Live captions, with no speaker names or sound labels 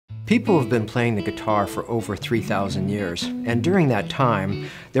People have been playing the guitar for over 3,000 years, and during that time,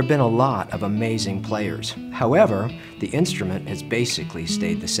 there have been a lot of amazing players. However, the instrument has basically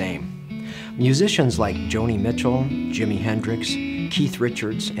stayed the same. Musicians like Joni Mitchell, Jimi Hendrix, Keith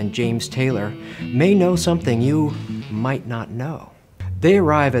Richards, and James Taylor may know something you might not know. They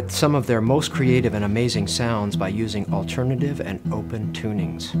arrive at some of their most creative and amazing sounds by using alternative and open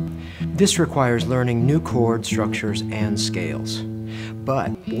tunings. This requires learning new chord structures and scales.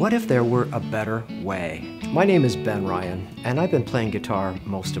 But what if there were a better way? My name is Ben Ryan, and I've been playing guitar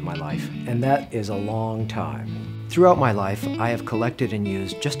most of my life, and that is a long time. Throughout my life, I have collected and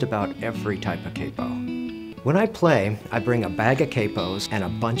used just about every type of capo. When I play, I bring a bag of capos and a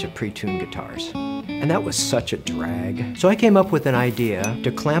bunch of pre-tuned guitars. And that was such a drag. So I came up with an idea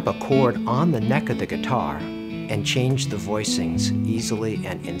to clamp a cord on the neck of the guitar and change the voicings easily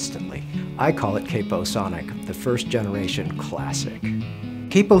and instantly. I call it CapoSonic, the first generation classic.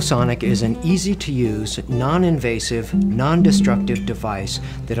 CapoSonic is an easy-to-use, non-invasive, non-destructive device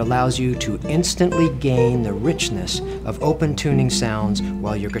that allows you to instantly gain the richness of open tuning sounds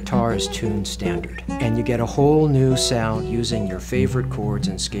while your guitar is tuned standard. And you get a whole new sound using your favorite chords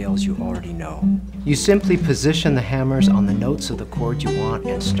and scales you already know. You simply position the hammers on the notes of the chords you want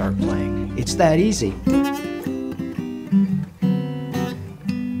and start playing. It's that easy.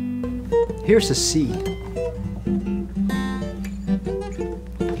 Here's a C.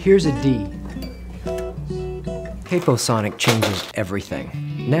 Here's a D. CapoSonic changes everything.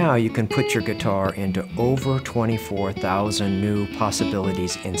 Now you can put your guitar into over 24,000 new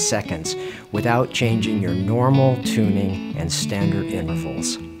possibilities in seconds without changing your normal tuning and standard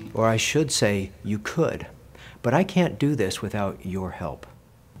intervals. Or I should say, you could. But I can't do this without your help.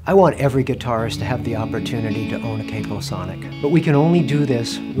 I want every guitarist to have the opportunity to own a CapoSonic, but we can only do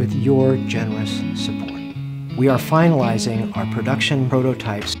this with your generous support. We are finalizing our production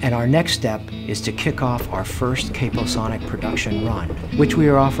prototypes, and our next step is to kick off our first CapoSonic production run, which we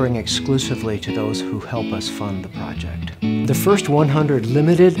are offering exclusively to those who help us fund the project. The first 100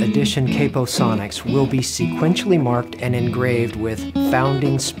 limited edition CapoSonics will be sequentially marked and engraved with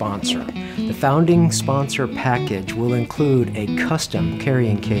Founding Sponsor. The Founding Sponsor package will include a custom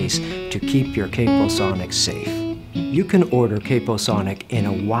carrying case to keep your CapoSonic safe. You can order CapoSonic in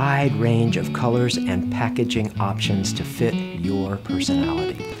a wide range of colors and packaging options to fit your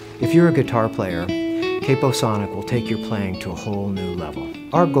personality. If you're a guitar player, CapoSonic will take your playing to a whole new level.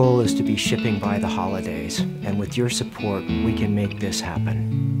 Our goal is to be shipping by the holidays, and with your support, we can make this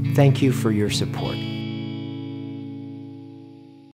happen. Thank you for your support.